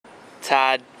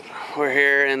Todd, we're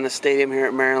here in the stadium here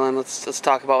at Maryland. Let's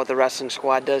talk about what the wrestling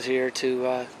squad does here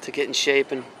to get in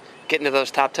shape and get into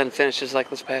those top 10 finishes like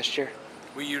this past year.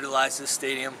 We utilize this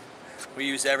stadium. We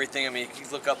use everything. I mean, you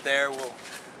look up there. We'll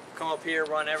come up here,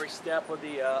 run every step of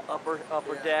the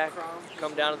upper deck,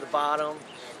 come down to the bottom.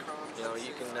 You know,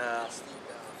 you can.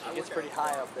 It gets pretty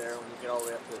high up there when you get all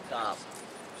the way up to the top.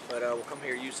 But we'll come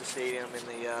here, use the stadium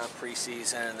in the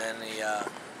preseason, and then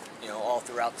the all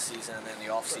throughout the season, and then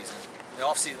the off season. The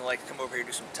off season, like to come over here,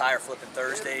 do some tire flipping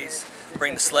Thursdays,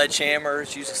 bring the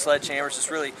sledgehammers, use the sledgehammers,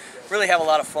 just really have a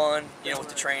lot of fun. You know, with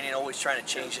the training, always trying to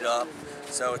change it up.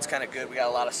 So it's kind of good. We got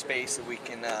a lot of space that we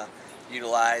can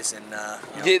utilize. And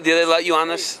do they let you on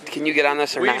this? Can you get on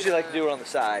this or not? We usually like to do it on the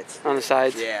sides. On the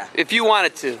sides? Yeah. If you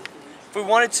wanted to. If we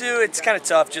wanted to, it's kind of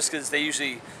tough just because they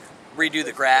usually redo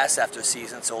the grass after the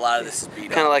season, so a lot of this is beat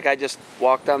up. Kind of like I just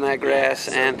walked on that grass,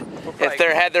 so and if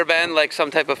there had been like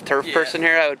some type of turf person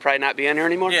here, I would probably not be in here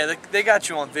anymore. Yeah, they got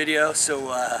you on video, so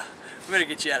we better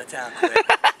get you out of town quick.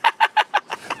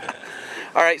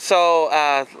 All right, so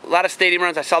a lot of stadium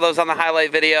runs. I saw those on the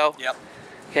highlight video. Yep.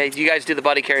 Okay, do you guys do the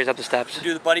buddy carries up the steps? We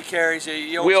do the buddy carries.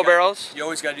 Wheelbarrows? You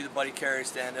always got to do the buddy carries,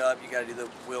 stand up. You got to do the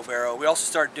wheelbarrow. We also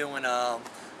started doing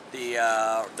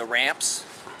the ramps.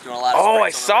 Doing a lot of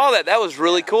I saw that. That was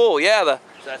really cool. Yeah,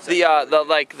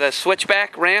 the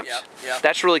switchback ramps. Yep.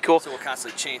 That's really cool. So we'll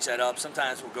constantly change that up.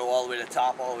 Sometimes we'll go all the way to the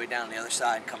top, all the way down the other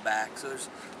side, and come back. So there's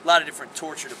a lot of different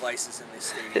torture devices in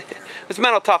this stadium. It's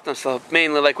mental toughness, though,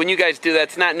 mainly. Like when you guys do that,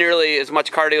 it's not nearly as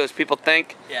much cardio as people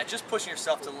think. Yeah, just pushing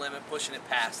yourself to the limit, pushing it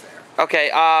past there.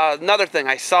 Okay. Another thing,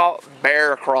 I saw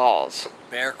bear crawls.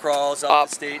 Bear crawls up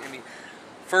the state. I mean,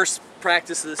 first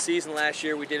practice of the season last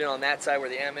year, we did it on that side where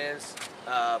the M is.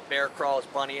 Bear crawls,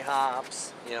 bunny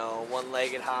hops,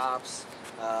 one-legged hops,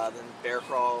 then bear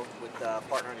crawl with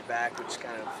partner on your back, which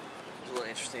kind of was a little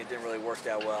interesting. It didn't really work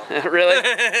that well. Really?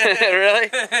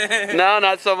 Really? No,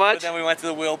 not so much. But then we went to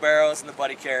the wheelbarrows and the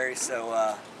buddy carries.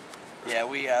 So yeah,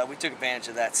 we took advantage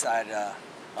of that side a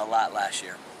lot last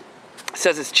year. It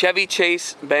says it's Chevy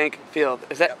Chase Bank Field.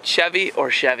 Is that Chevy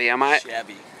or Chevy? Am I?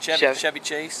 Chevy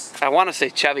Chase. I want to say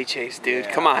Chevy Chase, dude.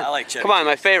 Yeah, Come on. I like Chevy Come on, Chase.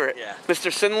 my favorite. Yeah.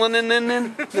 Mr. Sinlin,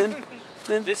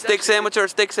 then steak sandwich or a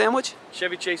steak sandwich?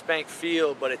 Chevy Chase Bank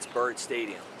Field, but it's Byrd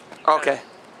Stadium. Okay.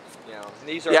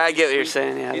 These are I get what you're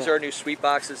saying. Yeah. These are our new sweet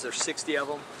boxes. There's 60 of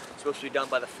them. It's supposed to be done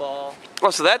by the fall.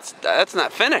 Oh, so that's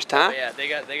not finished, huh? Oh, yeah, they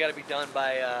got to be done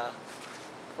by.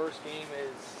 First game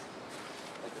is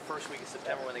like the first week of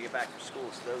September when they get back from school.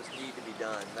 So those need to be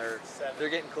done. They're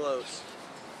getting close.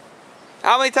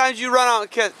 How many times you run out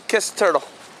and kiss the turtle?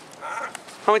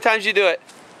 How many times you do it?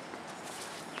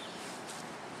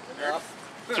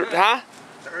 Huh?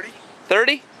 30.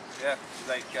 30? Yeah,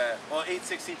 like 8,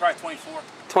 16, probably 24.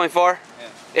 24?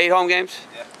 Yeah. 8 home games?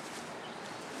 Yeah.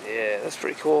 Yeah, that's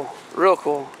pretty cool. Real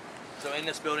cool. So in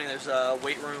this building, there's a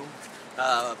weight room,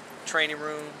 training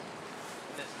room.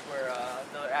 And this is where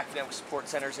another academic support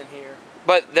center's in here.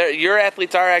 But your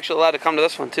athletes are actually allowed to come to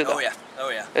this one too, though. Oh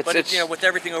yeah. But with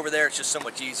everything over there, it's just so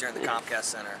much easier in the Comcast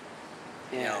Center.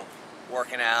 Yeah.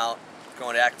 Working out,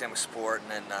 going to academic support,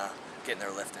 and then getting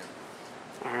there lifting.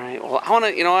 All right. Well, I want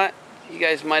to. You know what? You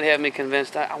guys might have me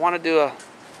convinced. I want to do a.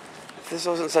 If this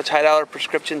wasn't such high-dollar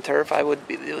prescription turf, I would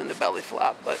be doing the belly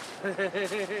flop. But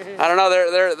I don't know.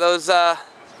 They're those.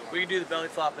 We can do the belly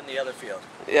flop in the other field.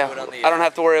 Yeah. I don't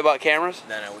have to worry about cameras.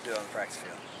 No, we'll do it on the practice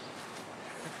field.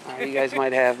 All right, you guys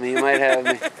might have me. You might have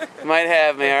me. You might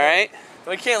have me. All right.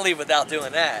 We can't leave without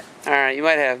doing that. All right. You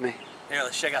might have me. Here,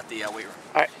 let's check out the weight room.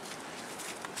 All right.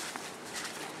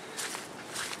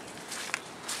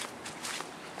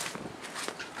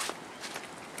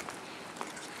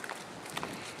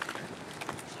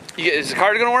 Is the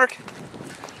card gonna work?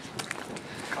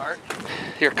 Card?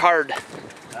 Your card.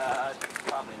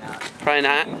 Probably not. Probably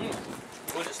not.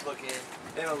 We'll just look in.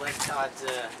 They don't like Todd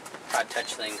to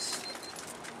touch things.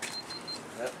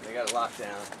 Yep, they got it locked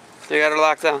down. They got it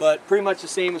locked down. But pretty much the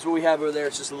same as what we have over there.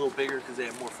 It's just a little bigger because they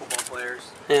have more football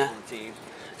players on the team.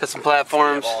 Got some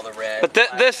platforms. All the red. But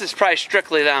this is probably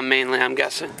strictly them mainly, I'm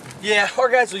guessing. Yeah, our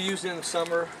guys will use it in the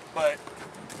summer, but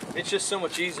it's just so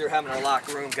much easier having our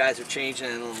locker room. Guys are changing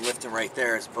and lifting right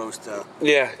there as opposed to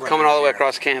coming all the way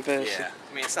across campus. Yeah,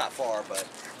 I mean it's not far, but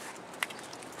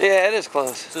yeah, it is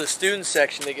close. So the student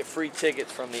section, they get free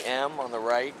tickets from the M on the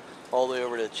right all the way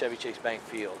over to the Chevy Chase Bank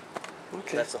Field.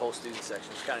 Okay. So that's the whole student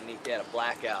section. It's kind of neat. They had a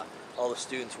blackout. All the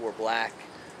students wore black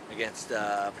against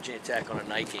Virginia Tech on a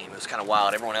night game. It was kind of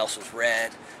wild. Everyone else was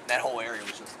red. That whole area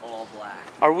was just all black.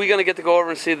 Are we gonna get to go over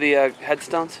and see the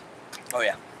headstones? Oh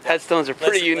yeah. Headstones are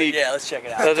pretty unique. Yeah, let's check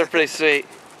it out. Those are pretty sweet.